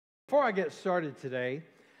Before I get started today,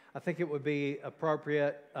 I think it would be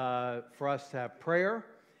appropriate for us to have prayer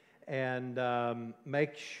and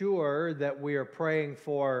make sure that we are praying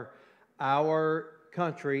for our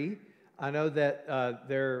country. I know that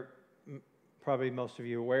probably most of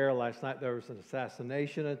you are aware, last night there was an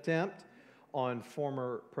assassination attempt on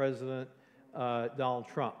former President Donald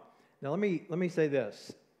Trump. Now let me say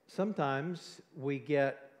this. Sometimes we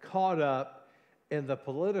get caught up in the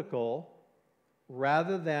political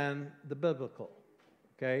rather than the biblical,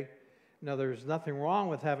 okay? Now, there's nothing wrong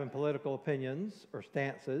with having political opinions or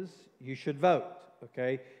stances. You should vote,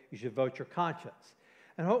 okay? You should vote your conscience.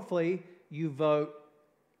 And hopefully you vote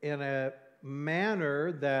in a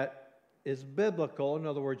manner that is biblical. In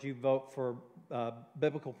other words, you vote for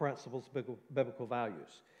biblical principles, biblical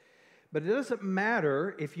values. But it doesn't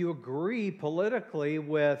matter if you agree politically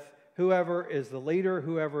with whoever is the leader,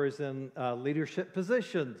 whoever is in leadership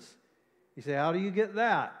positions. You say, how do you get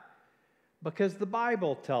that? Because the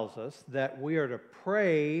Bible tells us that we are to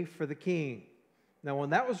pray for the king. Now,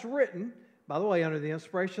 when that was written, by the way, under the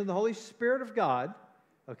inspiration of the Holy Spirit of God,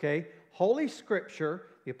 okay, Holy Scripture,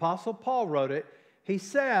 the Apostle Paul wrote it, he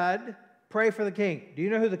said, pray for the king. Do you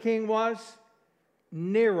know who the king was?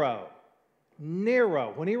 Nero.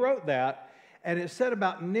 Nero. When he wrote that, and it said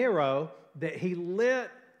about Nero that he lit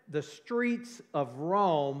the streets of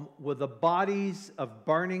Rome with the bodies of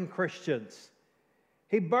burning Christians.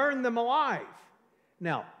 He burned them alive.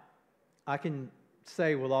 Now, I can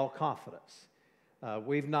say with all confidence,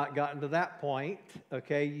 we've not gotten to that point,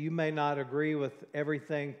 okay? You may not agree with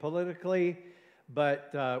everything politically, but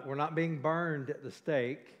we're not being burned at the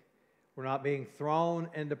stake. We're not being thrown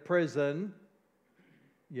into prison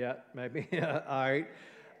yet, maybe. All right.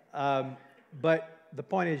 But the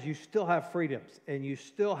point is, you still have freedoms, and you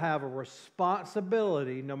still have a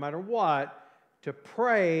responsibility, no matter what, to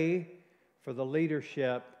pray for the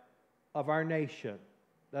leadership of our nation.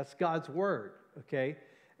 That's God's word, okay?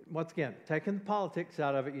 Once again, taking the politics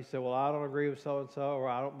out of it, you say, well, I don't agree with so-and-so, or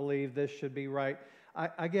I don't believe this should be right.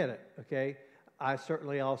 I get it, okay? I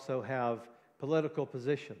certainly also have political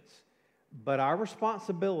positions. But our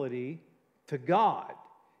responsibility to God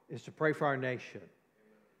is to pray for our nation.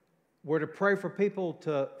 We're to pray for people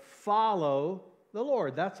to follow the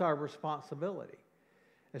Lord. That's our responsibility.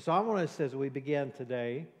 And so I want us, as we begin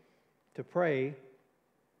today, to pray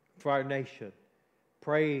for our nation.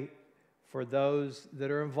 Pray for those that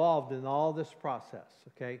are involved in all this process,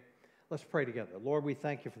 okay? Let's pray together. Lord, we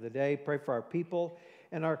thank you for the day. Pray for our people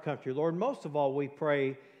and our country. Lord, most of all, we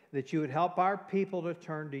pray that you would help our people to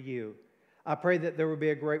turn to you. I pray that there would be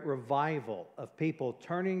a great revival of people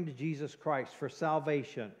turning to Jesus Christ for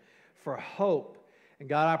salvation, for hope. And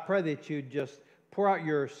God, I pray that you'd just pour out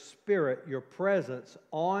your spirit, your presence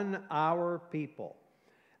on our people.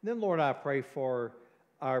 And then, Lord, I pray for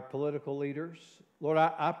our political leaders. Lord,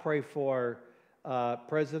 I pray for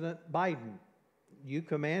President Biden. You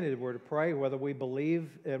commanded we're to pray whether we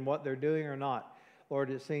believe in what they're doing or not. Lord,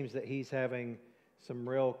 it seems that he's having some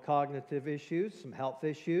real cognitive issues, some health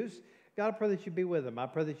issues. God, I pray that you'd be with him. I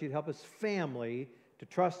pray that you'd help his family to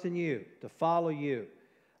trust in you, to follow you.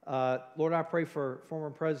 Lord, I pray for former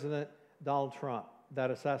President Donald Trump. That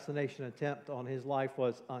assassination attempt on his life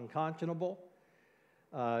was unconscionable,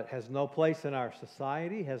 has no place in our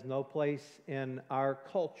society, has no place in our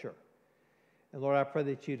culture. And Lord, I pray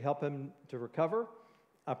that you'd help him to recover.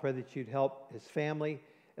 I pray that you'd help his family.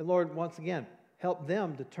 And Lord, once again, help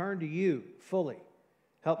them to turn to you fully.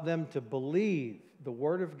 Help them to believe the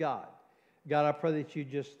Word of God. God, I pray that you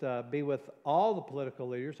just be with all the political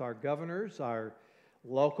leaders, our governors, our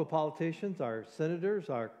local politicians, our senators,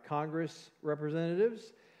 our Congress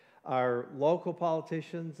representatives, our local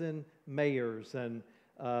politicians and mayors and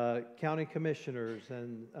county commissioners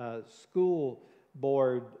and school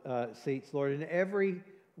board seats, Lord. And every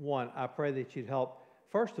one, I pray that you'd help,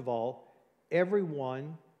 first of all,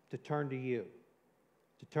 everyone to turn to you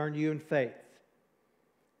in faith,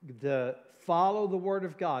 to follow the Word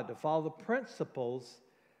of God, to follow the principles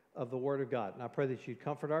of the Word of God. And I pray that you'd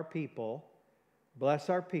comfort our people, bless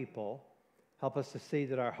our people, help us to see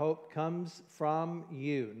that our hope comes from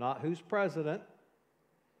you, not who's president,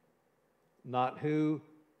 not who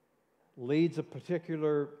leads a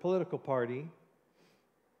particular political party.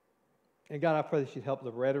 And God, I pray that you'd help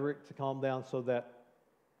the rhetoric to calm down so that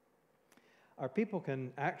our people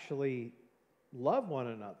can actually love one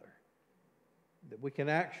another, that we can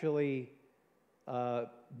actually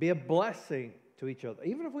be a blessing to each other,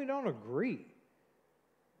 even if we don't agree.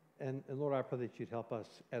 And Lord, I pray that you'd help us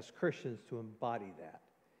as Christians to embody that.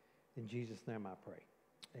 In Jesus' name I pray.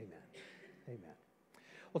 Amen. Amen.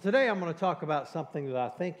 Well, today I'm going to talk about something that I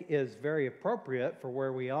think is very appropriate for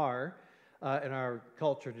where we are in our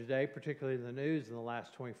culture today, particularly in the news in the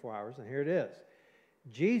last 24 hours. And here it is.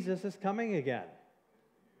 Jesus is coming again.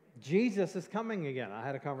 Jesus is coming again. I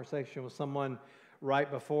had a conversation with someone right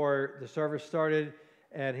before the service started,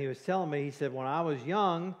 and he was telling me, he said, when I was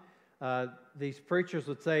young, these preachers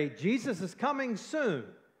would say, Jesus is coming soon.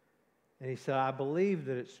 And he said, I believe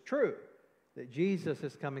that it's true, that Jesus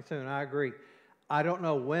is coming soon. I agree. I don't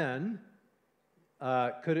know when.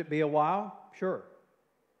 Could it be a while? Sure.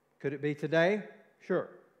 Could it be today? Sure.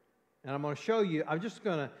 And I'm going to show you, it's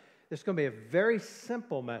going to be a very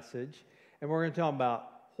simple message, and we're going to talk about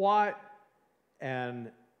what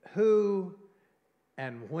and who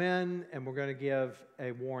and when, and we're going to give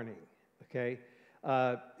a warning, okay?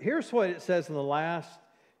 Here's what it says in the last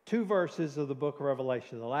two verses of the book of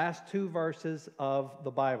Revelation, the last two verses of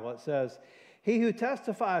the Bible. It says, he who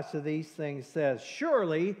testifies to these things says,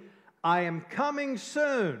 surely I am coming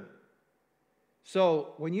soon.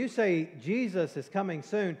 So when you say Jesus is coming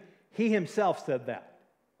soon, he himself said that,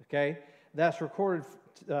 okay? That's recorded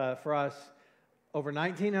for us over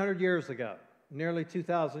 1,900 years ago, nearly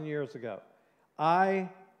 2,000 years ago. I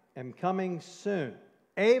am coming soon.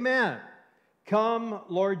 Amen. Come,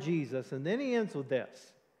 Lord Jesus. And then he ends with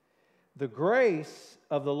this. The grace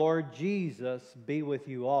of the Lord Jesus be with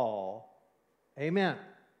you all. Amen.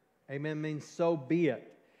 Amen means so be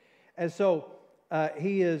it. And so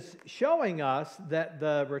he is showing us that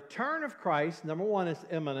the return of Christ, number one, is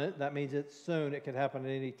imminent. That means it's soon. It could happen at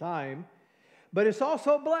any time. But it's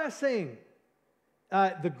also a blessing.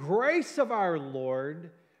 The grace of our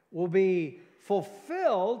Lord will be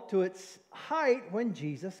fulfilled to its height when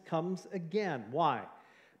Jesus comes again. Why?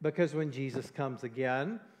 Because when Jesus comes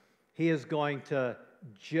again, he is going to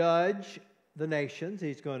judge the nations.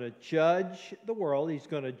 He's going to judge the world. He's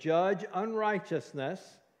going to judge unrighteousness.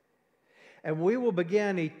 And we will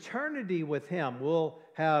begin eternity with him. We'll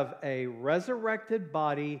have a resurrected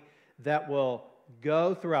body that will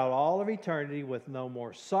go throughout all of eternity with no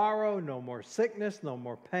more sorrow, no more sickness, no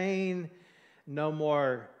more pain, no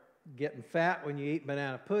more getting fat when you eat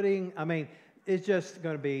banana pudding. I mean, it's just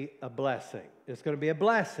going to be a blessing. It's going to be a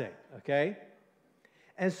blessing, okay?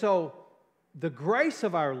 And so the grace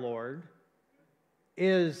of our Lord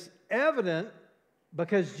is evident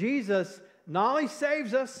because Jesus not only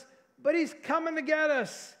saves us, but he's coming to get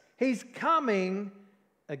us. He's coming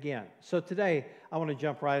again. So today, I want to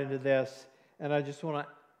jump right into this, and I just want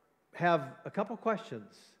to have a couple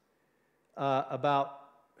questions about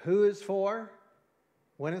who it's for,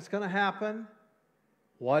 when it's going to happen,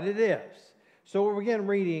 what it is. So we'll begin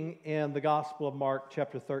reading in the Gospel of Mark,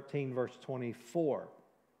 chapter 13, verse 24.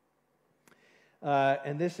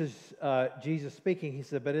 And this is Jesus speaking. He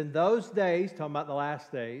said, but in those days, talking about the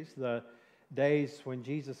last days, the days when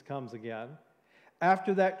Jesus comes again,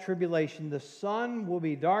 after that tribulation, the sun will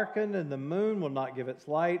be darkened and the moon will not give its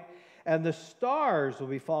light, and the stars will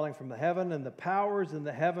be falling from the heaven, and the powers in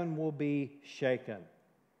the heaven will be shaken.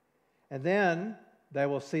 And then they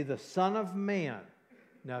will see the Son of Man.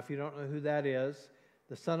 Now, if you don't know who that is,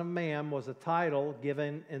 the Son of Man was a title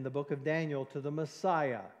given in the book of Daniel to the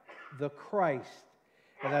Messiah, the Christ.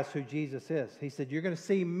 And that's who Jesus is. He said, you're going to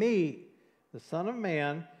see me, the Son of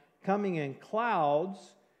Man, coming in clouds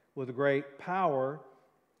with great power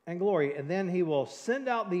and glory. And then he will send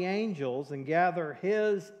out the angels and gather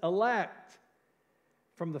his elect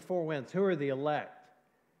from the four winds. Who are the elect?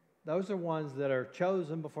 Those are ones that are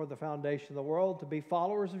chosen before the foundation of the world to be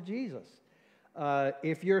followers of Jesus.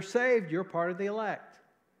 If you're saved, you're part of the elect.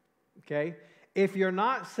 Okay? If you're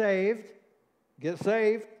not saved, get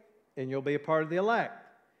saved, and you'll be a part of the elect.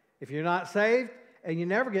 If you're not saved and you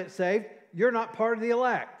never get saved, you're not part of the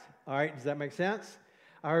elect. All right? Does that make sense?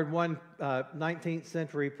 I heard one 19th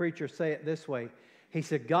century preacher say it this way. He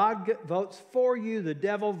said, God votes for you, the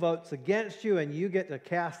devil votes against you, and you get to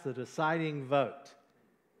cast the deciding vote.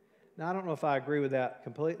 Now, I don't know if I agree with that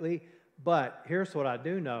completely, but here's what I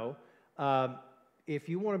do know. If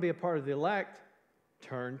you want to be a part of the elect,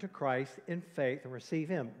 turn to Christ in faith and receive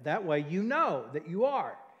him. That way you know that you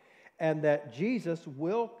are and that Jesus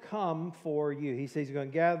will come for you. He says he's going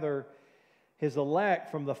to gather his elect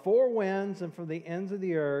from the four winds and from the ends of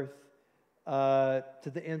the earth to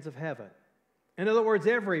the ends of heaven. In other words,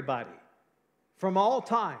 everybody from all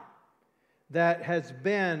time that has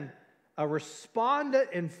been a respondent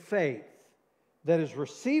in faith, that has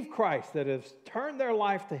received Christ, that has turned their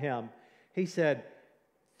life to him, he said,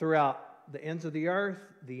 throughout the ends of the earth,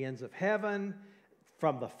 the ends of heaven,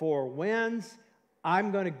 from the four winds,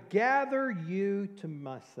 I'm going to gather you to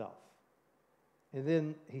myself. And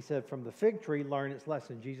then he said, from the fig tree, learn its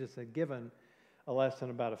lesson. Jesus had given a lesson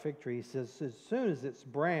about a fig tree. He says, as soon as its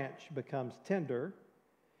branch becomes tender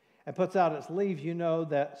and puts out its leaves, you know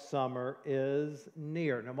that summer is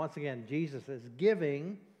near. Now, once again, Jesus is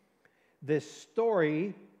giving this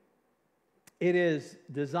story. It is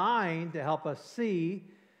designed to help us see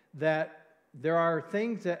that there are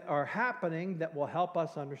things that are happening that will help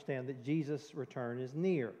us understand that Jesus' return is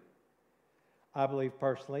near. I believe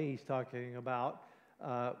personally he's talking about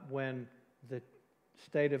when the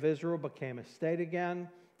state of Israel became a state again,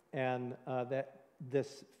 and that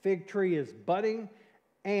this fig tree is budding,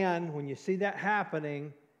 and when you see that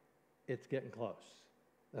happening, it's getting close.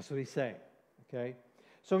 That's what he's saying, okay?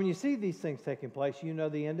 So when you see these things taking place, you know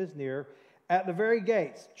the end is near. At the very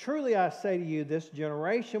gates, truly I say to you, this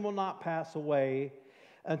generation will not pass away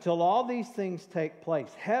until all these things take place.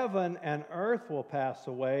 Heaven and earth will pass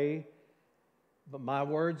away, but my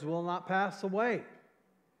words will not pass away.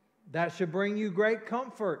 That should bring you great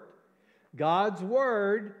comfort. God's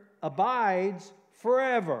word abides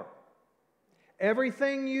forever.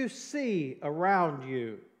 Everything you see around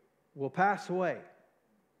you will pass away.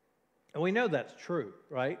 And we know that's true,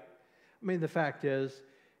 right? I mean, the fact is,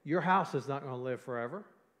 your house is not going to live forever.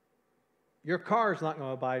 Your car is not going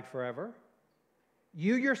to abide forever.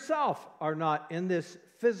 You yourself are not in this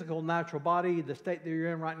physical, natural body, the state that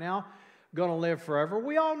you're in right now, going to live forever.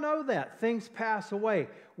 We all know that. Things pass away.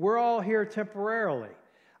 We're all here temporarily.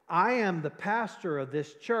 I am the pastor of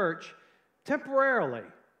this church temporarily.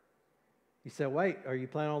 You say, wait, are you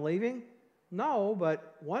planning on leaving? No,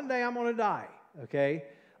 but one day I'm going to die, okay?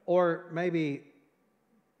 Or maybe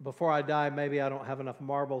before I die, maybe I don't have enough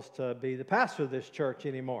marbles to be the pastor of this church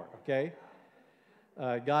anymore, okay?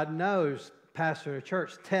 God knows, pastor of a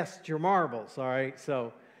church, test your marbles, all right?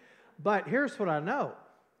 So, but here's what I know.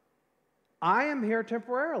 I am here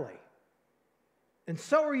temporarily, and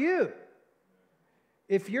so are you.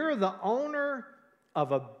 If you're the owner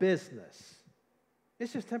of a business,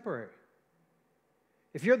 it's just temporary.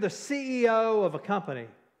 If you're the CEO of a company,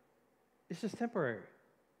 it's just temporary.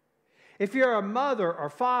 If you're a mother or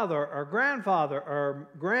father or grandfather or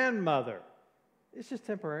grandmother, it's just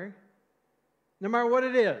temporary. No matter what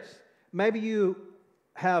it is. Maybe you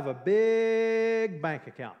have a big bank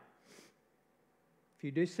account. If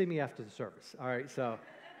you do, see me after the service. All right, so.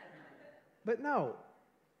 But no,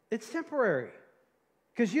 it's temporary.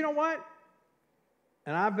 Because you know what?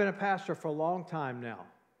 And I've been a pastor for a long time now.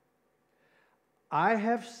 I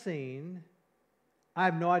have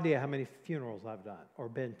no idea how many funerals I've done or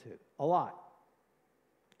been to. A lot.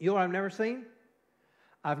 You know what I've never seen?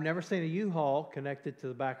 I've never seen a U-Haul connected to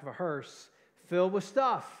the back of a hearse filled with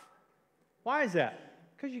stuff. Why is that?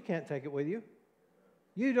 Because you can't take it with you.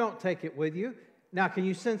 You don't take it with you. Now, can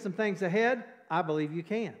you send some things ahead? I believe you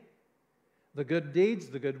can. The good deeds,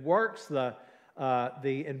 the good works, the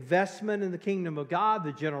investment in the kingdom of God,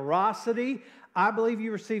 the generosity, I believe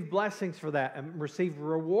you receive blessings for that and receive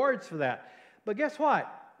rewards for that. But guess what?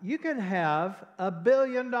 You can have $1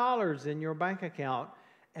 billion in your bank account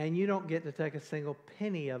and you don't get to take a single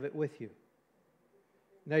penny of it with you.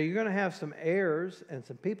 Now, you're going to have some heirs and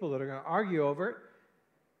some people that are going to argue over it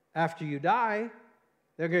after you die.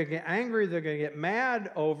 They're going to get angry. They're going to get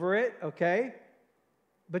mad over it, okay?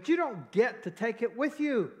 But you don't get to take it with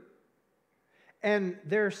you. And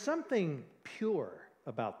there's something pure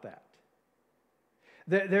about that.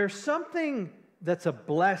 There's something that's a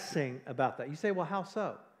blessing about that. You say, well, how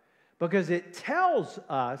so? Because it tells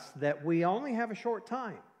us that we only have a short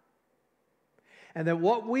time. And that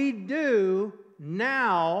what we do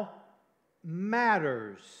now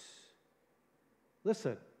matters.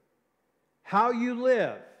 Listen, how you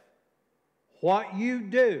live, what you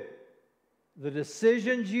do, the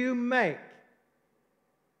decisions you make,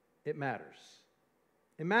 it matters.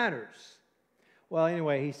 It matters. Well,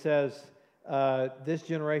 anyway, he says, this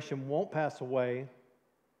generation won't pass away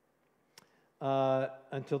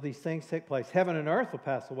until these things take place. Heaven and earth will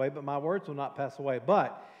pass away, but my words will not pass away.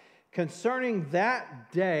 But concerning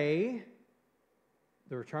that day,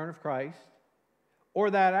 the return of Christ,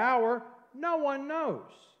 or that hour, no one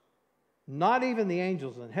knows. Not even the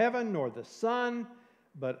angels in heaven, nor the Son,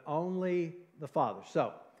 but only the Father.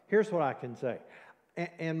 So, here's what I can say.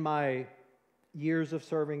 In my years of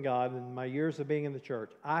serving God and my years of being in the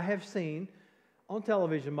church, I have seen, on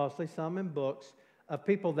television mostly, some in books, of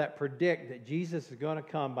people that predict that Jesus is going to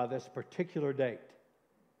come by this particular date.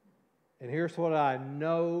 And here's what I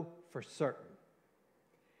know for certain.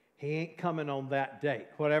 He ain't coming on that date,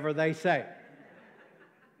 whatever they say.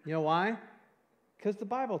 You know why? Because the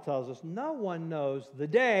Bible tells us no one knows the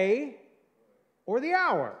day or the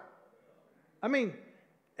hour. I mean,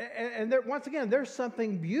 and there, once again, there's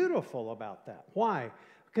something beautiful about that. Why?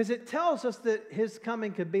 Because it tells us that his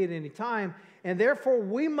coming could be at any time, and therefore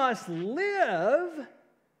we must live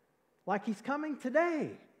like he's coming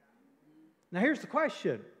today. Now here's the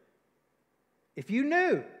question. If you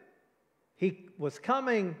knew he was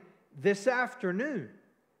coming this afternoon,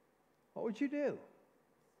 what would you do?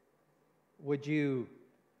 Would you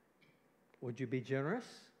be generous?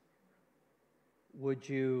 Would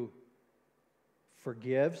you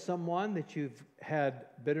forgive someone that you've had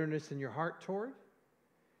bitterness in your heart toward?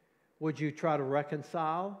 Would you try to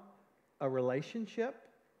reconcile a relationship?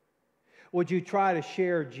 Would you try to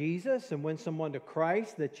share Jesus and win someone to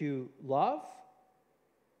Christ that you love?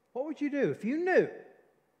 What would you do if you knew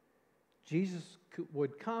Jesus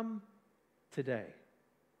would come today?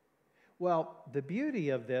 Well, the beauty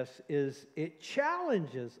of this is it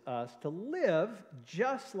challenges us to live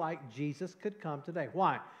just like Jesus could come today.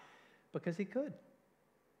 Why? Because he could.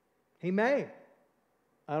 He may.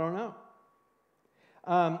 I don't know.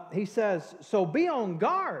 He says, so be on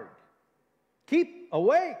guard. Keep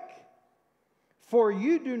awake. For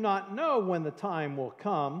you do not know when the time will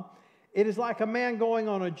come. It is like a man going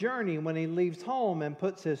on a journey when he leaves home and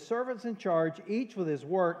puts his servants in charge, each with his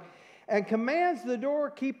work, and commands the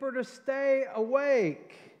doorkeeper to stay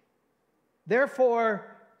awake.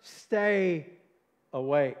 Therefore, stay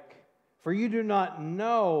awake. For you do not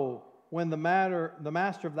know when the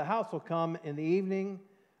master of the house will come in the evening,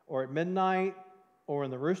 or at midnight, or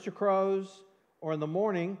when the rooster crows, or in the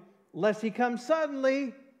morning, lest he come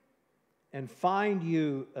suddenly and find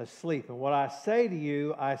you asleep. And what I say to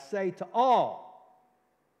you, I say to all,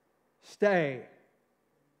 stay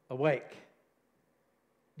awake.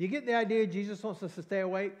 Do you get the idea Jesus wants us to stay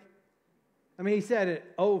awake? I mean, he said it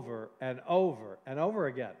over and over and over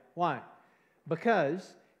again. Why?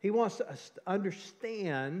 Because he wants us to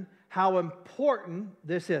understand how important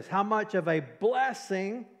this is, how much of a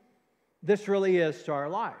blessing this really is to our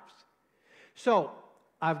lives. So,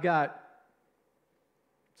 I've got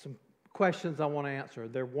some questions I want to answer.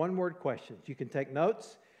 They're one-word questions. You can take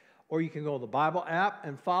notes, or you can go on the Bible app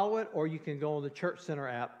and follow it, or you can go on the Church Center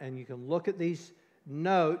app and you can look at these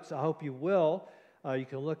notes. I hope you will. You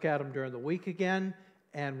can look at them during the week again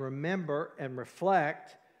and remember and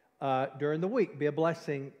reflect during the week. Be a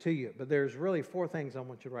blessing to you. But there's really 4 things I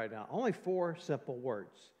want you to write down. Only 4 simple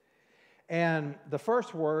words. And the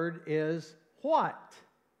first word is what?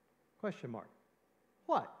 Question mark.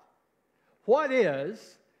 What? What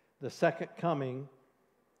is the second coming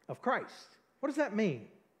of Christ? What does that mean?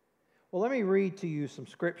 Well, let me read to you some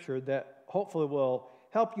scripture that hopefully will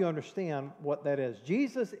help you understand what that is.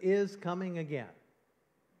 Jesus is coming again.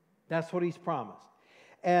 That's what he's promised.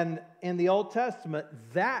 And in the Old Testament,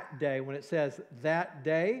 that day, when it says that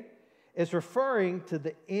day, is referring to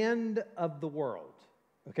the end of the world.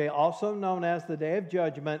 Okay, also known as the day of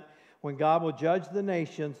judgment, when God will judge the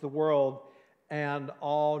nations, the world, and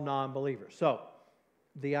all non-believers. So,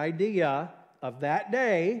 the idea of that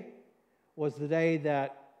day was the day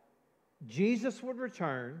that Jesus would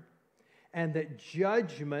return and that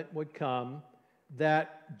judgment would come,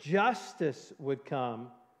 that justice would come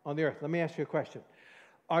on the earth. Let me ask you a question.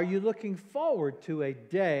 Are you looking forward to a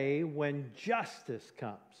day when justice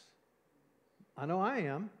comes? I know I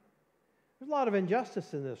am. There's a lot of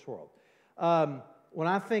injustice in this world. When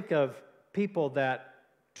I think of people that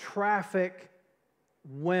traffic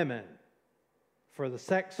women for the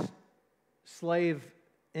sex slave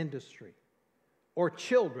industry, or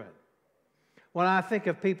children, when I think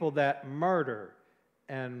of people that murder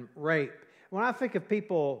and rape, when I think of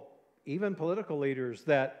people, even political leaders,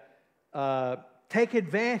 that take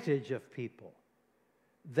advantage of people,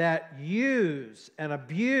 that use and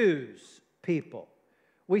abuse people,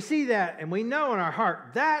 we see that and we know in our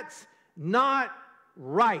heart that's not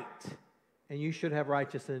right. And you should have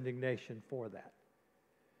righteous indignation for that.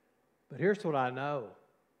 But here's what I know.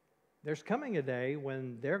 There's coming a day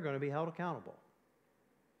when they're going to be held accountable.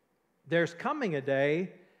 There's coming a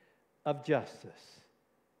day of justice.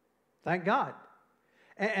 Thank God.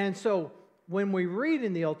 And so when we read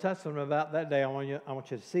in the Old Testament about that day, I want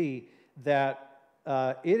you to see that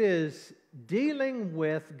it is dealing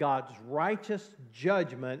with God's righteous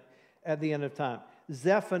judgment at the end of time.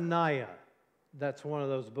 Zephaniah, that's one of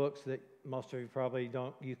those books that most of you probably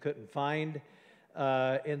you couldn't find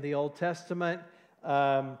in the Old Testament.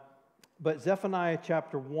 But Zephaniah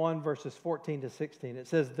chapter 1, verses 14 to 16, it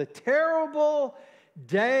says, "The terrible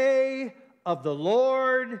day of the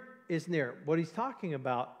Lord is near." What he's talking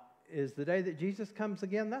about is the day that Jesus comes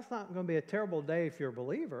again. That's not going to be a terrible day if you're a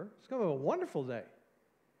believer. It's going to be a wonderful day.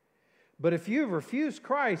 But if you've refused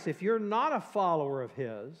Christ, if you're not a follower of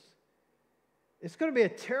his, it's going to be a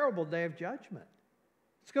terrible day of judgment.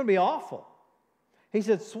 It's going to be awful. He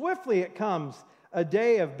said, swiftly it comes, a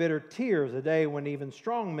day of bitter tears, a day when even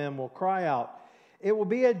strong men will cry out. It will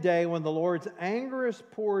be a day when the Lord's anger is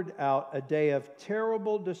poured out, a day of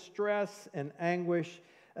terrible distress and anguish,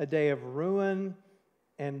 a day of ruin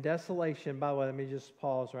and desolation. By the way, let me just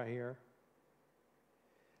pause right here.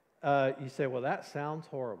 You say, well, that sounds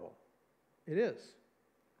horrible. It is.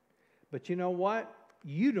 But you know what?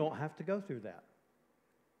 You don't have to go through that.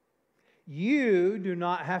 You do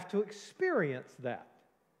not have to experience that.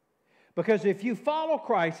 Because if you follow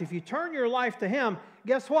Christ, if you turn your life to Him,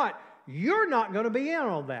 guess what? You're not going to be in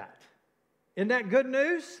on that. Isn't that good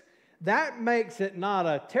news? That makes it not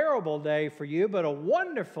a terrible day for you, but a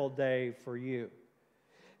wonderful day for you.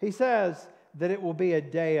 He says that it will be a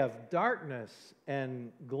day of darkness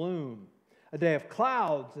and gloom, a day of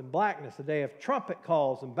clouds and blackness, a day of trumpet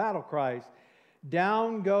calls and battle cries.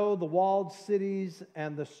 Down go the walled cities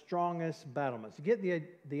and the strongest battlements. You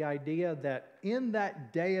get the idea that in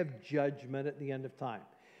that day of judgment at the end of time,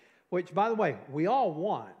 which, by the way, we all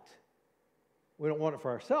want. We don't want it for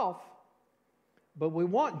ourselves, but we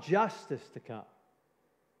want justice to come.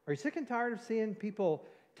 Are you sick and tired of seeing people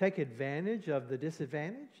take advantage of the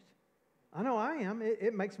disadvantaged? I know I am.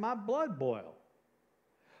 It makes my blood boil.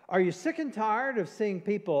 Are you sick and tired of seeing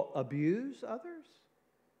people abuse others?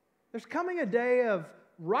 There's coming a day of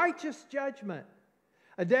righteous judgment,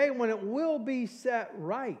 a day when it will be set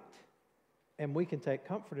right, and we can take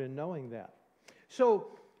comfort in knowing that. So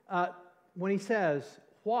when he says,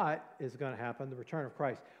 what is going to happen, the return of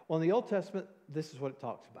Christ? Well, in the Old Testament, this is what it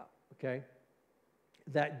talks about, okay?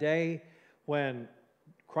 That day when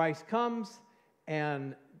Christ comes,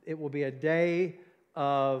 and it will be a day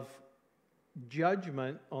of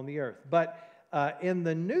judgment on the earth. But in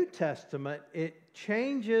the New Testament, it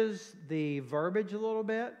changes the verbiage a little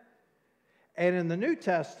bit. And in the New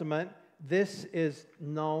Testament, this is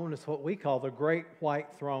known as what we call the Great White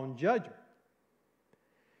Throne Judgment.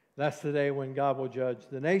 That's the day when God will judge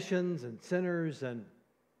the nations and sinners and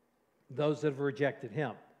those that have rejected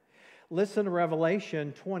Him. Listen to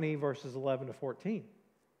Revelation 20, verses 11 to 14.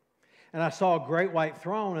 And I saw a great white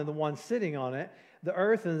throne and the one sitting on it. The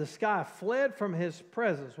earth and the sky fled from His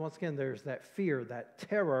presence. Once again, there's that fear, that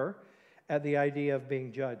terror at the idea of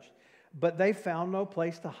being judged. But they found no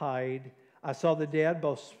place to hide. I saw the dead,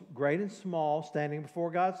 both great and small, standing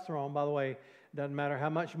before God's throne. By the way, it doesn't matter how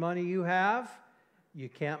much money you have, you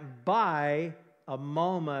can't buy a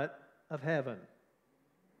moment of heaven.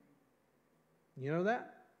 You know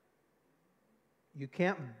that? You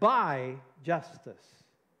can't buy justice.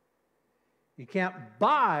 You can't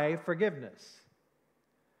buy forgiveness.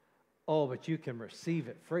 Oh, but you can receive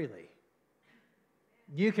it freely.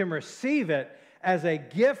 You can receive it as a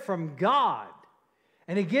gift from God.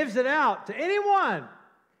 And He gives it out to anyone.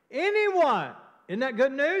 Anyone. Isn't that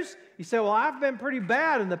good news? You say, well, I've been pretty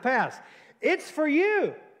bad in the past. It's for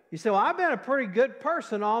you. You say, well, I've been a pretty good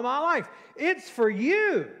person all my life. It's for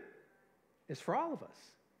you. It's for all of us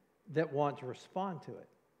that want to respond to it.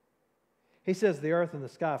 He says, the earth and the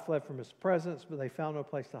sky fled from His presence, but they found no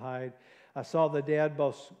place to hide. I saw the dead,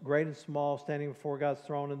 both great and small, standing before God's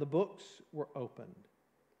throne, and the books were opened,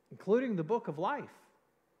 including the book of life.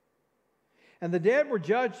 And the dead were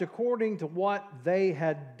judged according to what they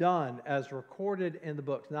had done, as recorded in the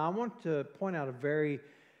books. Now, I want to point out a very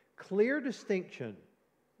clear distinction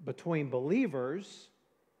between believers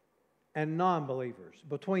and non-believers,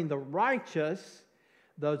 between the righteous,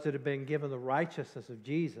 those that have been given the righteousness of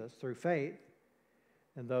Jesus through faith,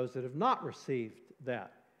 and those that have not received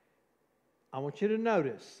that. I want you to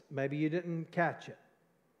notice, maybe you didn't catch it.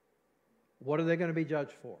 What are they going to be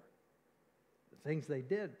judged for? The things they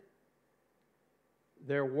did.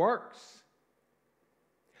 Their works.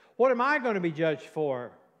 What am I going to be judged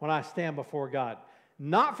for when I stand before God?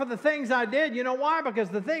 Not for the things I did. You know why? Because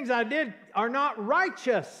the things I did are not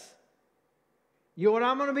righteous. You know what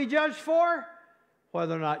I'm going to be judged for?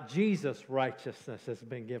 Whether or not Jesus' righteousness has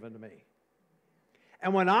been given to me.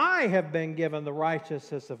 And when I have been given the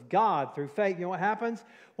righteousness of God through faith, you know what happens?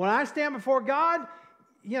 When I stand before God,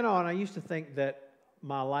 you know, and I used to think that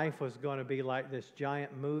my life was going to be like this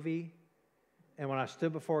giant movie. And when I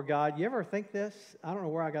stood before God, you ever think this? I don't know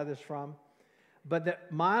where I got this from. But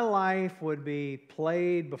that my life would be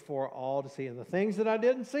played before all to see. And the things that I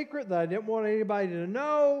did in secret that I didn't want anybody to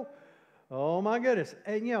know, oh my goodness.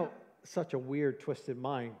 And you know, such a weird, twisted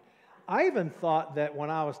mind. I even thought that when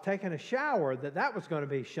I was taking a shower that was going to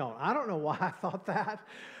be shown. I don't know why I thought that.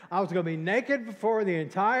 I was going to be naked before the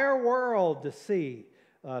entire world to see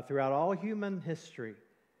throughout all human history.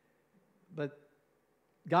 But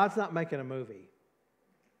God's not making a movie.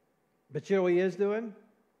 But you know what He is doing?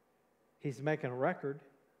 He's making a record.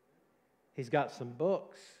 He's got some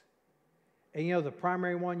books. And you know, the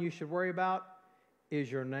primary one you should worry about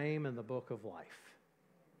is your name in the book of life.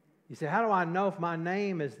 You say, how do I know if my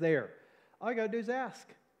name is there? All you got to do is ask.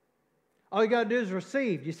 All you got to do is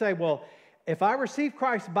receive. You say, well, if I receive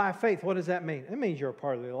Christ by faith, what does that mean? It means you're a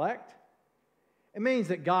part of the elect. It means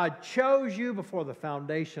that God chose you before the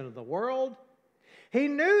foundation of the world. He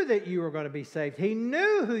knew that you were going to be saved. He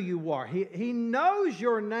knew who you are. He knows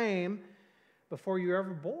your name before you were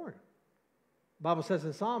ever born. The Bible says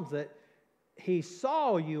in Psalms that He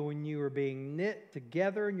saw you when you were being knit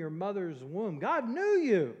together in your mother's womb. God knew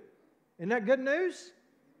you. Isn't that good news?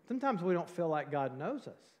 Sometimes we don't feel like God knows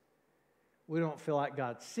us. We don't feel like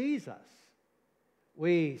God sees us.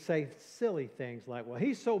 We say silly things like, well,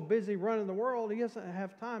 He's so busy running the world, He doesn't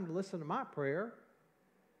have time to listen to my prayer.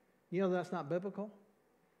 You know, that's not biblical.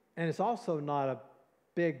 And it's also not a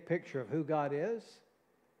big picture of who God is.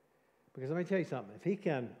 Because let me tell you something. If He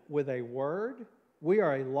can, with a word, we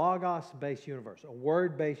are a logos-based universe, a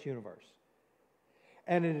word-based universe.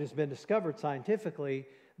 And it has been discovered scientifically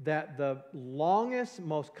that the longest,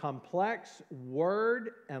 most complex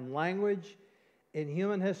word and language in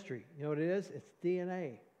human history, you know what it is? It's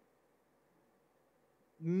DNA.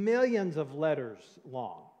 Millions of letters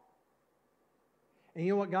long. And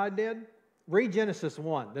you know what God did? Read Genesis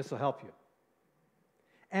 1. This will help you.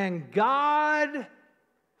 And God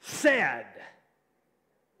said,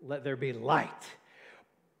 let there be light.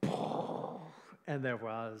 And there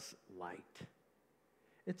was light.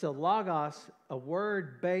 It's a logos, a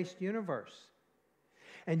word-based universe.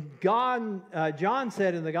 And John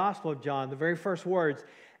said in the Gospel of John, the very first words,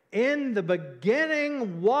 in the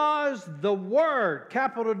beginning was the Word,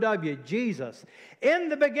 capital W, Jesus. In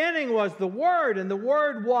the beginning was the Word, and the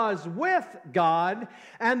Word was with God,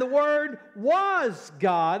 and the Word was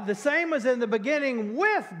God. The same was in the beginning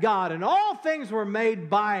with God, and all things were made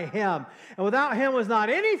by Him. And without Him was not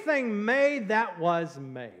anything made that was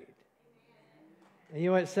made. And you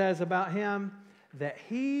know what it says about Him? That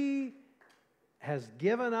He has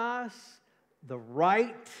given us the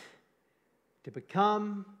right to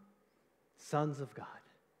become sons of God.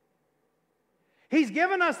 He's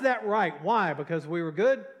given us that right. Why? Because we were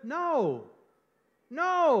good? No.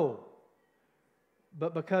 No.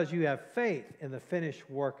 But because you have faith in the finished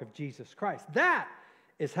work of Jesus Christ. That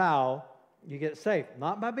is how you get saved.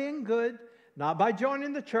 Not by being good, not by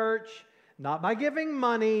joining the church, not by giving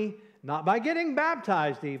money, not by getting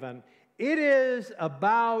baptized even. It is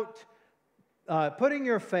about putting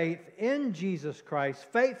your faith in Jesus Christ,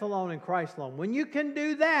 faith alone in Christ alone. When you can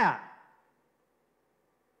do that,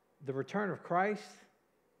 the return of Christ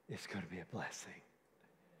is going to be a blessing.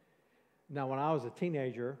 Now, when I was a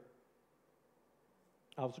teenager,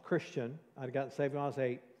 I was a Christian. I'd gotten saved when I was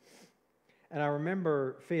 8. And I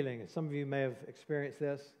remember feeling, and some of you may have experienced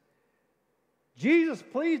this, Jesus,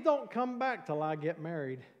 please don't come back till I get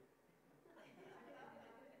married.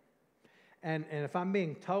 And if I'm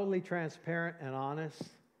being totally transparent and honest,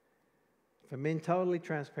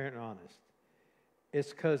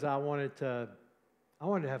 it's because I wanted to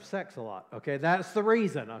have sex a lot, okay? That's the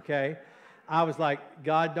reason, okay? I was like,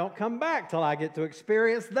 God, don't come back till I get to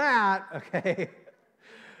experience that, okay?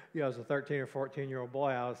 You know, as a 13 or 14-year-old boy,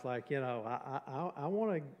 I was like, you know, I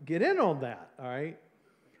want to get in on that, all right?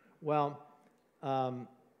 Well,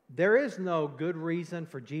 there is no good reason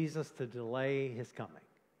for Jesus to delay His coming.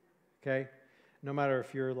 Okay? No matter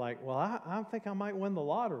if you're like, well, I think I might win the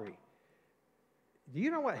lottery. Do you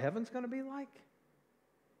know what heaven's going to be like?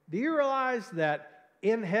 Do you realize that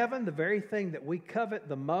in heaven, the very thing that we covet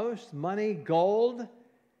the most, money, gold,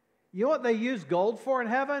 you know what they use gold for in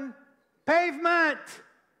heaven? Pavement!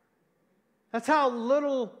 That's how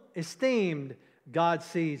little esteemed God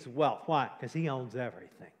sees wealth. Why? Because He owns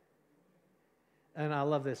everything. And I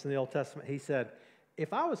love this in the Old Testament. He said,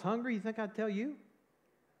 if I was hungry, you think I'd tell you?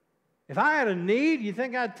 If I had a need, you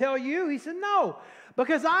think I'd tell you? He said, no,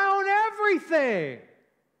 because I own everything.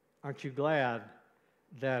 Aren't you glad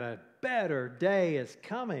that a better day is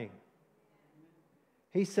coming?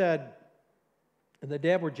 He said, and the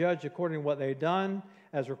dead were judged according to what they had done,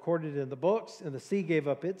 as recorded in the books, and the sea gave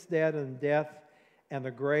up its dead, and death and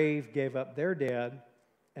the grave gave up their dead,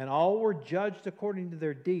 and all were judged according to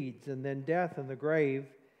their deeds, and then death and the grave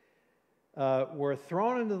were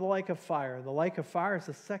thrown into the lake of fire. And the lake of fire is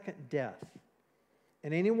the second death.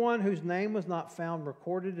 And anyone whose name was not found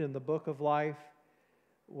recorded in the book of life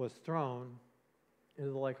was thrown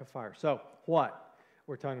into the lake of fire. So, what?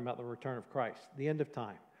 We're talking about the return of Christ, the end of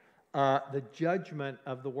time, the judgment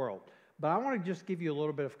of the world. But I want to just give you a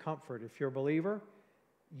little bit of comfort. If you're a believer,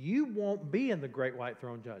 you won't be in the great white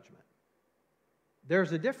throne judgment.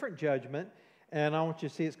 There's a different judgment, And I want you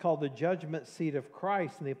to see it's called the judgment seat of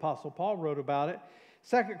Christ, and the Apostle Paul wrote about it.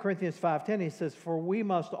 2 Corinthians 5:10, he says, "For we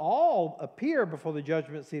must all appear before the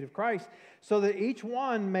judgment seat of Christ, so that each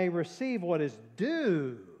one may receive what is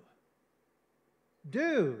due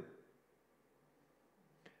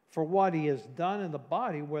for what he has done in the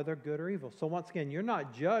body, whether good or evil." So once again, you're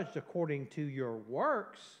not judged according to your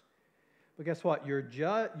works, but guess what?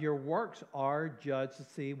 Your works are judged to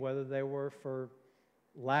see whether they were for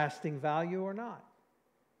lasting value or not.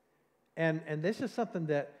 And this is something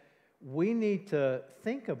that we need to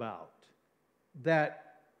think about,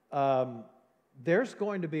 that there's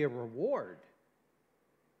going to be a reward,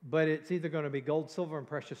 but it's either going to be gold, silver, and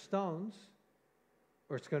precious stones,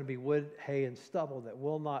 or it's going to be wood, hay, and stubble that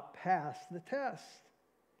will not pass the test.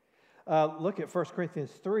 Look at 1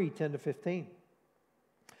 Corinthians 3:10-15.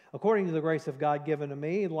 "According to the grace of God given to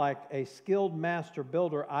me, like a skilled master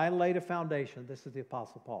builder, I laid a foundation." This is the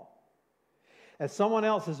Apostle Paul. "As someone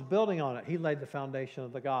else is building on it, he laid the foundation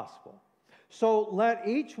of the gospel. So let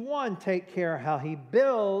each one take care how he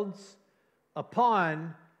builds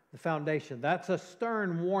upon the foundation." That's a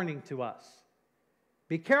stern warning to us.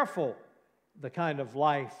 Be careful the kind of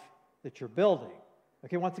life that you're building.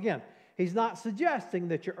 Okay, once again, he's not suggesting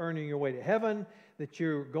that you're earning your way to heaven, that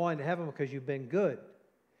you're going to heaven because you've been good.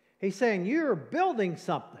 He's saying you're building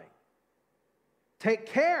something. Take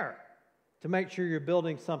care to make sure you're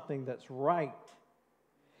building something that's right.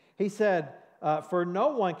 He said, "For no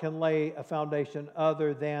one can lay a foundation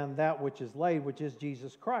other than that which is laid, which is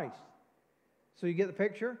Jesus Christ." So you get the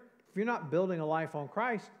picture? If you're not building a life on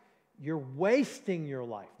Christ, you're wasting your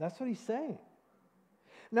life. That's what he's saying.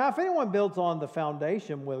 Now, if anyone builds on the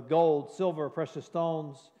foundation with gold, silver, precious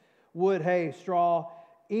stones, wood, hay, straw,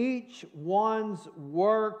 each one's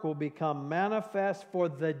work will become manifest, for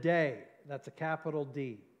the day. That's a capital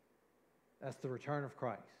D. That's the return of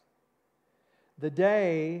Christ. The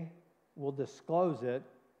day will disclose it,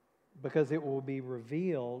 because it will be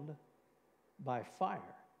revealed by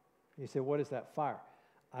fire. You say, what is that fire?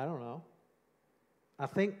 I don't know. I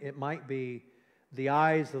think it might be the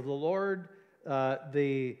eyes of the Lord,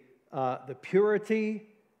 the purity,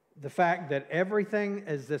 the fact that everything,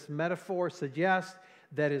 as this metaphor suggests,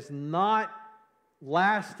 that is not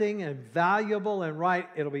lasting and valuable and right,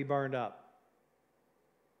 it'll be burned up.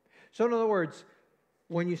 So in other words,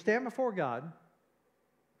 when you stand before God,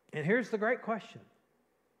 and here's the great question: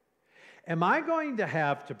 am I going to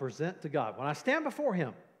have to present to God, when I stand before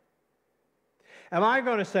Him, am I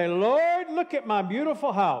going to say, "Lord, look at my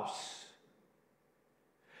beautiful house.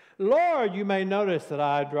 Lord, you may notice that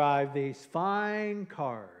I drive these fine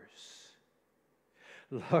cars.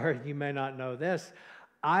 Lord, you may not know this,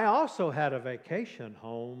 I also had a vacation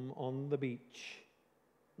home on the beach.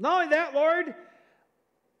 Not only that, Lord,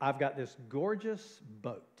 I've got this gorgeous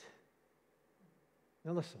boat."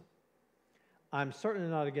 Now listen, I'm certainly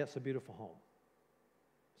not against a beautiful home.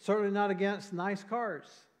 Certainly not against nice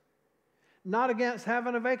cars. Not against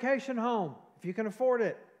having a vacation home, if you can afford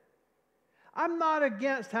it. I'm not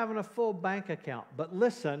against having a full bank account. But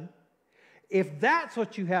listen, if that's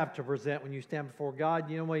what you have to present when you stand before God,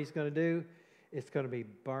 you know what He's going to do? It's going to be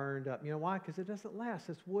burned up. You know why? Because it doesn't last.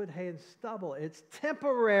 It's wood, hay, and stubble. It's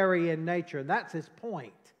temporary in nature. And that's His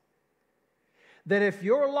point. That if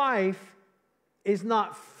your life is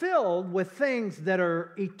not filled with things that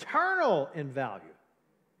are eternal in value,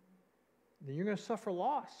 then you're going to suffer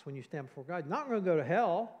loss when you stand before God. You're not going to go to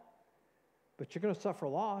hell, but you're going to suffer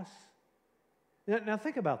loss. Now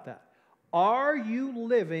think about that. Are you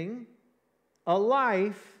living a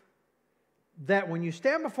life that when you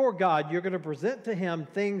stand before God, you're going to present to Him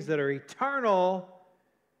things that are eternal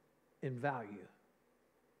in value?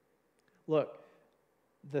 Look,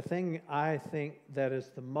 the thing I think that is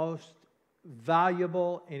the most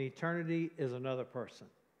valuable in eternity is another person,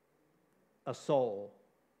 a soul.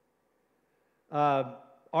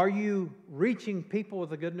 Are you reaching people with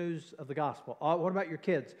the good news of the gospel? What about your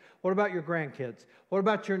kids? What about your grandkids? What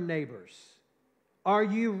about your neighbors? Are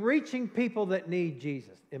you reaching people that need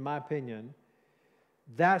Jesus? In my opinion,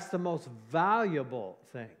 that's the most valuable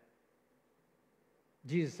thing.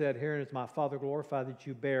 Jesus said, "Herein is my Father glorified, that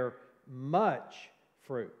you bear much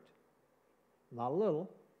fruit." Not a little.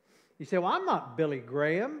 You say, "Well, I'm not Billy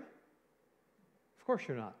Graham." Of course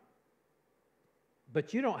you're not.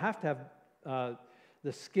 But you don't have to have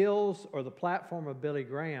the skills or the platform of Billy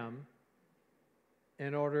Graham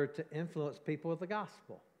in order to influence people with the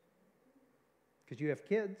gospel. Because you have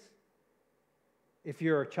kids. If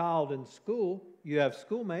you're a child in school, you have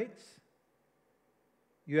schoolmates.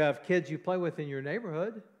 You have kids you play with in your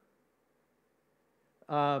neighborhood.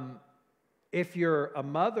 If you're a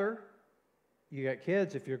mother you got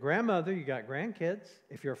kids. If you're a grandmother, you got grandkids.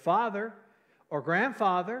 If you're a father or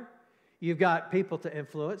grandfather, you've got people to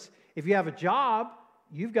influence. If you have a job,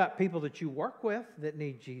 you've got people that you work with that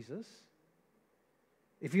need Jesus.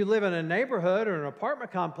 If you live in a neighborhood or an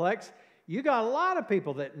apartment complex, you got a lot of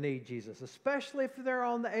people that need Jesus, especially if they're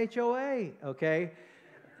on the HOA, okay?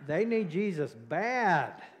 They need Jesus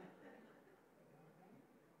bad.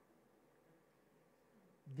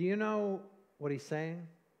 Do you know what he's saying?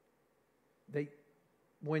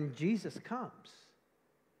 When Jesus comes,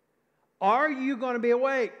 are you going to be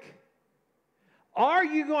awake? Are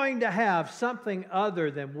you going to have something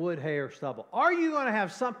other than wood, hay, or stubble? Are you going to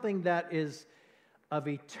have something that is of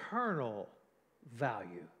eternal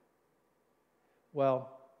value? Well,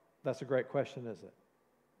 that's a great question, isn't it?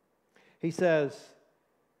 He says,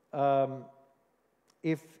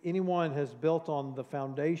 if anyone has built on the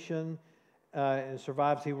foundation and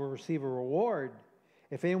survives, he will receive a reward.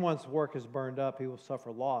 If anyone's work is burned up, he will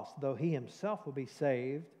suffer loss, though he himself will be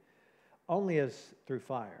saved only as through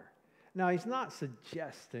fire. Now, he's not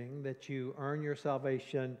suggesting that you earn your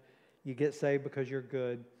salvation, you get saved because you're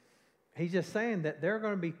good. He's just saying that there are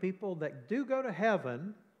going to be people that do go to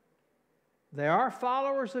heaven. They are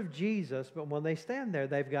followers of Jesus, but when they stand there,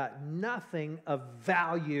 they've got nothing of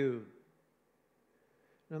value.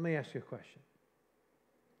 Let me ask you a question.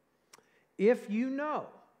 If you know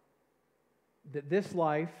that this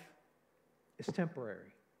life is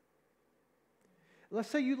temporary, let's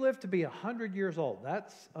say you live to be 100 years old.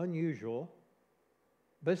 That's unusual,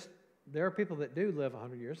 but there are people that do live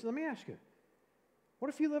 100 years. So let me ask you, what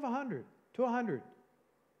if you live 100 to 100?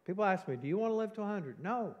 People ask me, do you want to live to 100?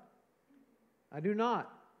 No, I do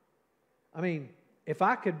not. I mean, if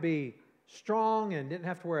I could be strong and didn't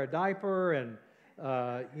have to wear a diaper and,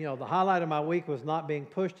 the highlight of my week was not being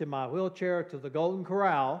pushed in my wheelchair to the Golden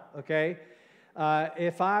Corral, okay?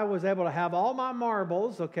 If I was able to have all my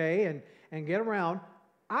marbles, okay, and get around,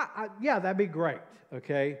 yeah, that'd be great,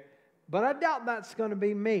 okay? But I doubt that's going to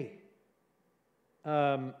be me.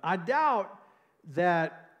 I doubt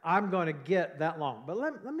that I'm going to get that long. But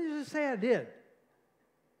let me just say I did.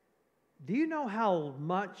 Do you know how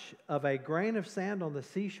much of a grain of sand on the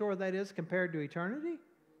seashore that is compared to eternity?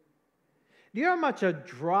 Do you know how much a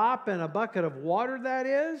drop in a bucket of water that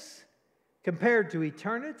is compared to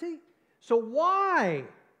eternity? So why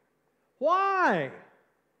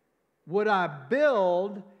would I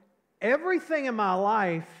build everything in my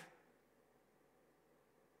life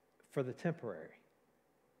for the temporary?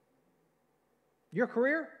 Your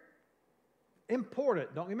career?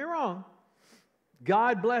 Important, don't get me wrong.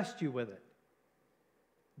 God blessed you with it.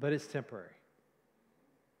 But it's temporary.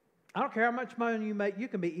 I don't care how much money you make, you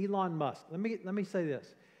can be Elon Musk. Let me say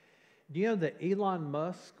this. Do you know that Elon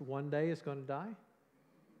Musk one day is going to die?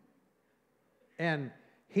 And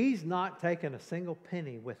he's not taking a single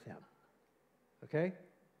penny with him. Okay?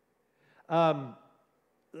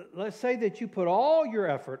 Let's say that you put all your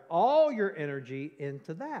effort, all your energy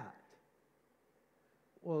into that.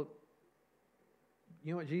 Well,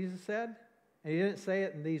 you know what Jesus said? And he didn't say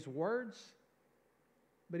it in these words,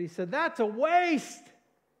 but he said, that's a waste.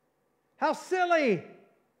 How silly.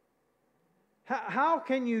 How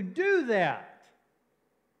can you do that?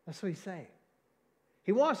 That's what he's saying.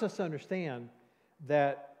 He wants us to understand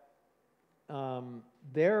that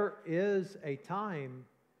there is a time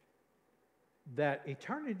that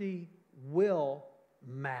eternity will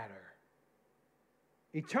matter.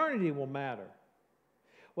 Eternity will matter.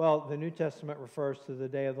 Well, the New Testament refers to the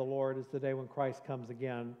day of the Lord as the day when Christ comes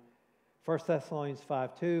again. 1 Thessalonians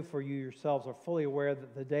 5:2, for you yourselves are fully aware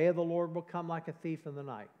that the day of the Lord will come like a thief in the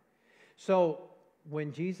night. So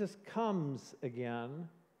when Jesus comes again,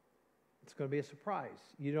 it's going to be a surprise.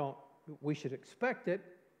 We should expect it,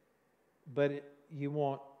 but you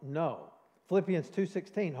won't know. Philippians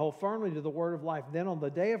 2:16, hold firmly to the word of life. Then on the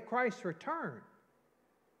day of Christ's return,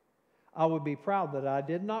 I would be proud that I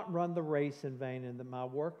did not run the race in vain and that my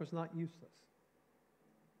work was not useless.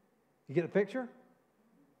 You get the picture?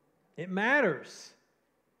 It matters.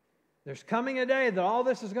 There's coming a day that all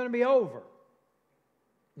this is going to be over.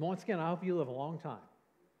 Once again, I hope you live a long time.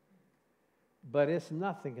 But it's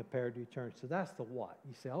nothing compared to eternity. So that's the what.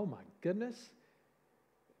 You say, oh my goodness,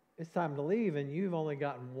 it's time to leave and you've only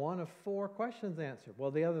gotten 1 of 4 questions answered.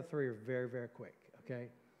 Well, the other 3 are very, very quick, okay?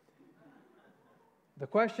 The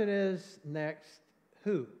question is next,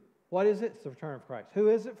 who? What is it? It's the return of Christ. Who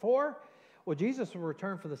is it for? Well, Jesus will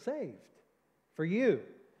return for the saved, for you.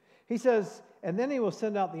 He says, and then he will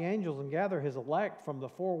send out the angels and gather his elect from the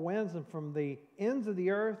 4 winds and from the ends of the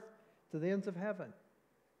earth to the ends of heaven.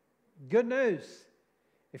 Good news.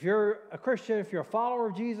 If you're a Christian, if you're a follower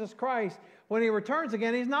of Jesus Christ, when He returns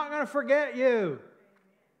again, He's not going to forget you.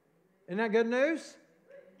 Isn't that good news?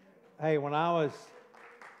 Hey, when I was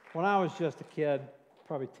just a kid,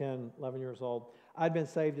 probably 10, 11 years old, I'd been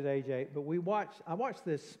saved at age 8, but I watched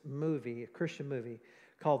this movie, a Christian movie,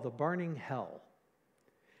 called The Burning Hell.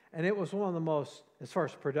 And it was one of the most, as far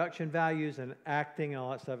as production values and acting and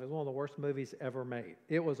all that stuff, it was one of the worst movies ever made.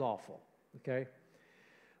 It was awful, okay?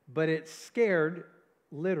 But it scared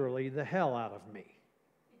literally the hell out of me.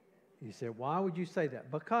 You say, why would you say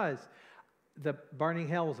that? Because the Burning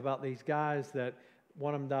Hell was about these guys that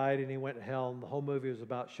one of them died and he went to hell, and the whole movie was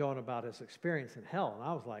about showing about his experience in hell. And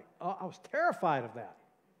I was like, oh, I was terrified of that.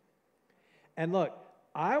 And look,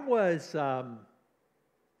 I was so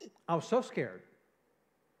scared.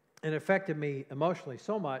 It affected me emotionally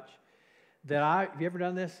so much that have you ever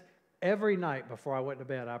done this? Every night before I went to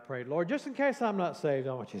bed, I prayed, Lord, just in case I'm not saved,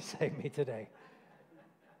 I want you to save me today.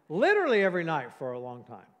 Literally every night for a long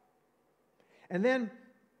time. And then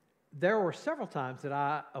there were several times that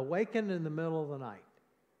I awakened in the middle of the night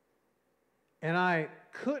and I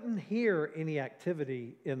couldn't hear any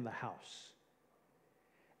activity in the house.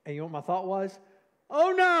 And you know what my thought was?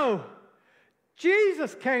 Oh no!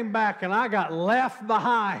 Jesus came back and I got left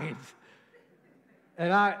behind.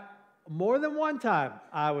 And more than one time,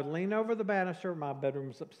 I would lean over the banister, my bedroom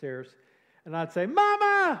was upstairs, and I'd say,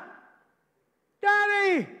 Mama!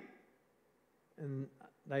 Daddy! And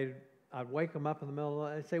I'd wake them up in the middle of the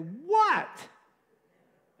night and say, what?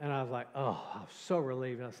 And I was like, oh, I was so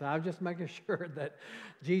relieved. I said, I was just making sure that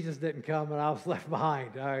Jesus didn't come and I was left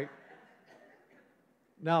behind, all right?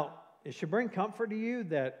 Now, it should bring comfort to you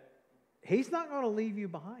that He's not going to leave you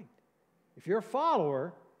behind. If you're a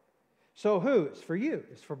follower, so who? It's for you.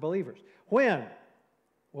 It's for believers. When?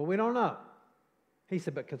 Well, we don't know. He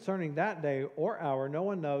said, but concerning that day or hour, no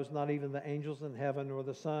one knows, not even the angels in heaven or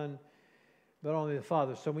the Son, but only the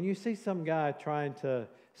Father. So when you see some guy trying to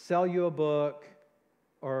sell you a book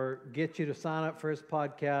or get you to sign up for his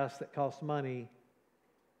podcast that costs money,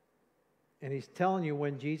 and he's telling you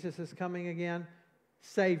when Jesus is coming again,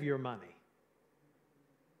 save your money.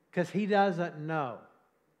 Because he doesn't know.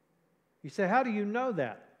 You say, how do you know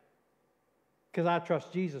that? Because I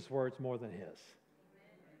trust Jesus' words more than his.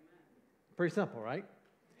 Pretty simple, right?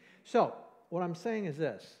 So, what I'm saying is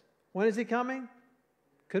this. When is he coming?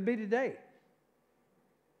 Could be today.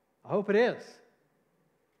 I hope it is.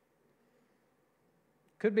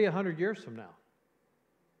 Could be 100 years from now.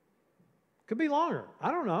 Could be longer.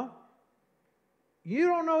 I don't know. You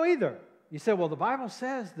don't know either. You say, well, the Bible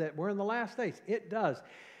says that we're in the last days. It does.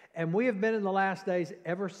 And we have been in the last days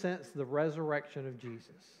ever since the resurrection of Jesus.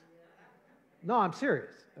 No, I'm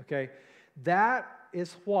serious, okay? That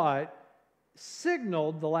is what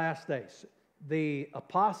signaled the last days. The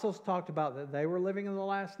apostles talked about that they were living in the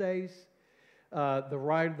last days.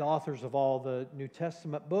 The authors of all the New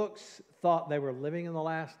Testament books thought they were living in the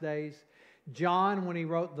last days. John, when he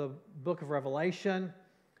wrote the book of Revelation,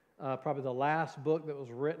 probably the last book that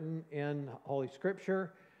was written in Holy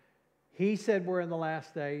Scripture, he said we're in the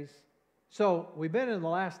last days. So we've been in the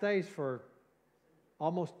last days for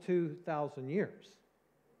almost 2,000 years.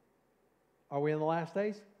 Are we in the last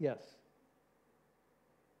days? Yes.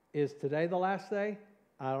 Is today the last day?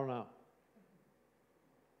 I don't know.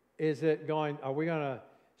 Are we going to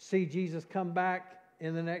see Jesus come back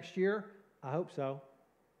in the next year? I hope so.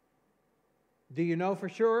 Do you know for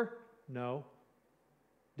sure? No.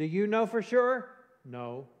 Do you know for sure?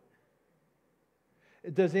 No.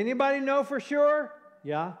 Does anybody know for sure?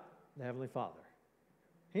 Yeah, the Heavenly Father.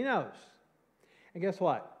 He knows. And guess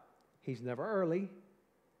what? He's never early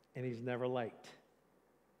and he's never late.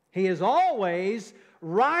 He is always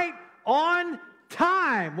right on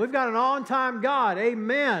time. We've got an on-time God.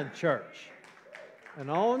 Amen, church. An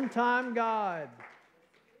on-time God.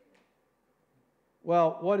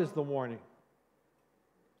 Well, what is the warning?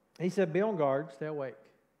 He said, be on guard, stay awake.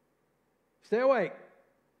 Stay awake.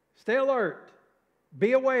 Stay alert.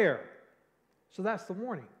 Be aware. So that's the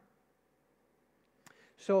warning.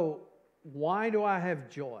 So why do I have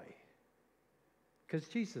joy? Because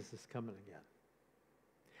Jesus is coming again.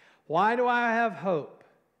 Why do I have hope?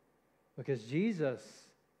 Because Jesus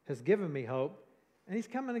has given me hope and he's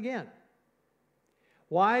coming again.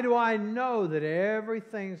 Why do I know that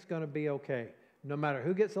everything's going to be okay? No matter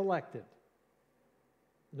who gets elected.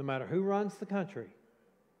 No matter who runs the country.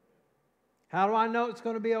 How do I know it's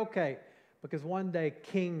going to be okay? Because one day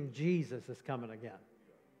King Jesus is coming again.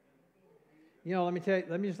 You know, let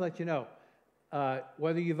me just let you know,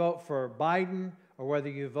 whether you vote for Biden or whether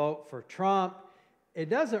you vote for Trump, it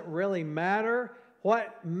doesn't really matter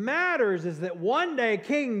What matters is that one day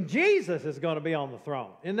King Jesus is going to be on the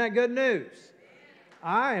throne. Isn't that good news?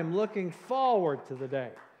 I am looking forward to the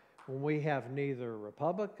day when we have neither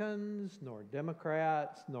Republicans, nor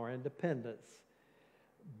Democrats, nor independents,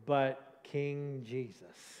 but King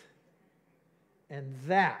Jesus. And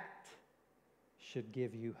that should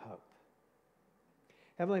give you hope.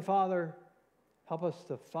 Heavenly Father, help us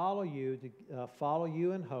to follow you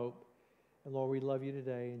in hope. And Lord, we love you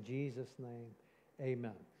today. In Jesus' name,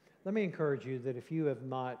 amen. Let me encourage you that if you have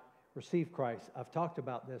not received Christ, I've talked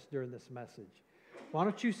about this during this message. Why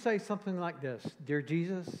don't you say something like this? Dear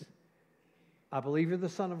Jesus, I believe you're the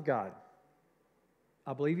Son of God.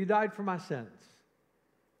 I believe you died for my sins.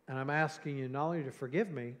 And I'm asking you not only to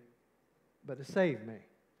forgive me, but to save me.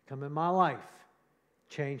 Come in my life.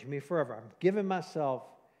 Change me forever. I'm giving myself,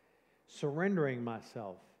 surrendering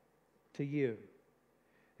myself to you.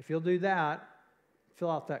 If you'll do that, fill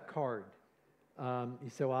out that card. You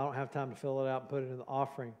say, well, I don't have time to fill it out and put it in the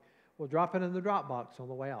offering. Well, drop it in the drop box on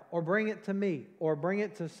the way out. Or bring it to me. Or bring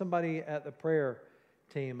it to somebody at the prayer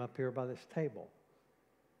team up here by this table.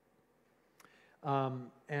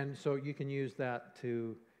 And so you can use that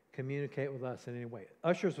to communicate with us in any way.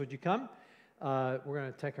 Ushers, would you come? We're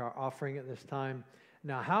going to take our offering at this time.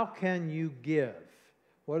 Now, how can you give?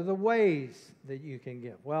 What are the ways that you can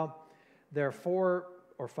give? Well, there are 4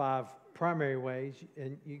 or 5 primary ways,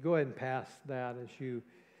 and you go ahead and pass that as you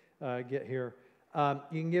get here.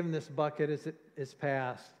 You can give in this bucket as it is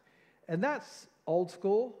passed, and that's old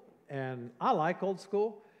school, and I like old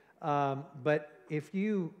school, but if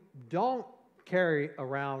you don't carry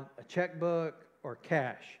around a checkbook or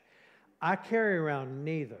cash, I carry around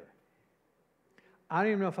neither. I don't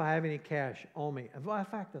even know if I have any cash on me. In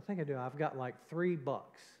fact, I think I do. I've got like $3.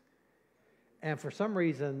 And for some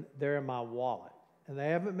reason, they're in my wallet. And they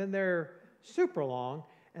haven't been there super long,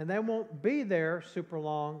 and they won't be there super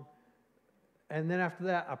long. And then after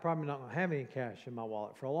that, I'm probably not going to have any cash in my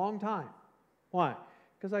wallet for a long time. Why?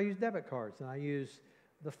 Because I use debit cards, and I use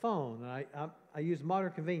the phone, and I use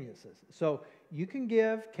modern conveniences. So you can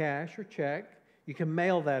give cash or check. You can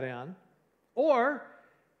mail that in. Or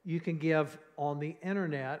you can give on the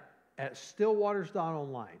internet at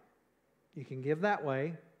StillWaters.Online. You can give that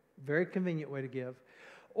way. Very convenient way to give.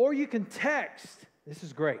 Or you can text. This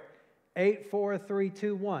is great.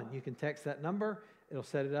 84321. You can text that number. It'll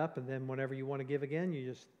set it up. And then whenever you want to give again, you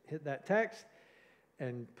just hit that text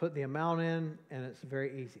and put the amount in. And it's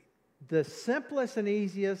very easy. The simplest and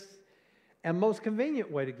easiest and most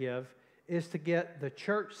convenient way to give is to get the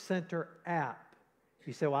Church Center app.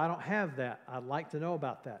 You say, well, I don't have that. I'd like to know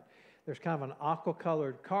about that. There's kind of an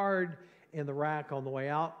aqua-colored card in the rack on the way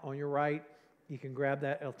out on your right. You can grab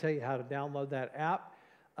that. It'll tell you how to download that app.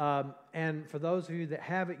 And for those of you that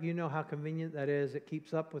have it, you know how convenient that is. It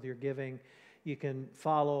keeps up with your giving. You can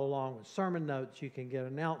follow along with sermon notes. You can get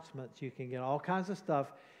announcements. You can get all kinds of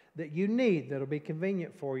stuff that you need that'll be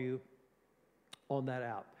convenient for you on that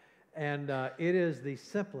app. And it is the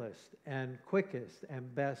simplest and quickest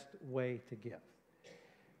and best way to give.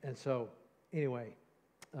 And so, anyway,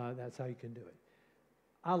 that's how you can do it.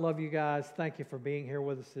 I love you guys. Thank you for being here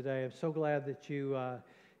with us today. I'm so glad that you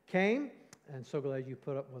came, and so glad you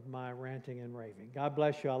put up with my ranting and raving. God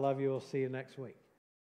bless you. I love you. We'll see you next week.